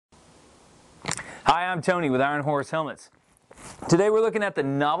Hi, I'm Tony with Iron Horse Helmets. Today we're looking at the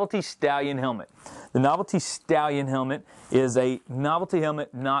Novelty Stallion helmet. The Novelty Stallion helmet is a novelty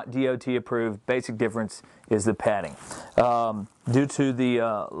helmet, not DOT approved. Basic difference is the padding. Due to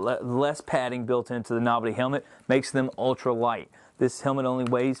the less padding built into the Novelty helmet, makes them ultra light. This helmet only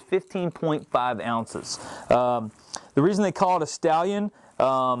weighs 15.5 ounces. The reason they call it a Stallion,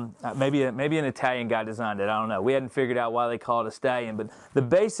 maybe an Italian guy designed it, I don't know. We hadn't figured out why they call it a Stallion, but the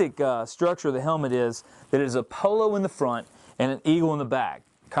basic structure of the helmet is that it is a polo in the front and an eagle in the back,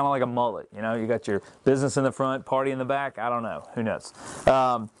 kind of like a mullet. You know, you got your business in the front, party in the back, I don't know, who knows.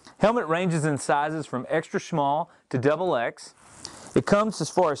 Helmet ranges in sizes from extra small to XX. It comes, as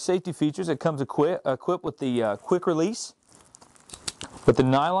far as safety features, it comes equipped with the quick release, with the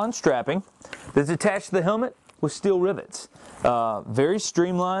nylon strapping that's attached to the helmet with steel rivets. Very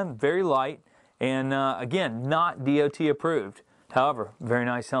streamlined, very light, and again, not DOT approved. However, very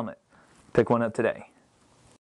nice helmet. Pick one up today.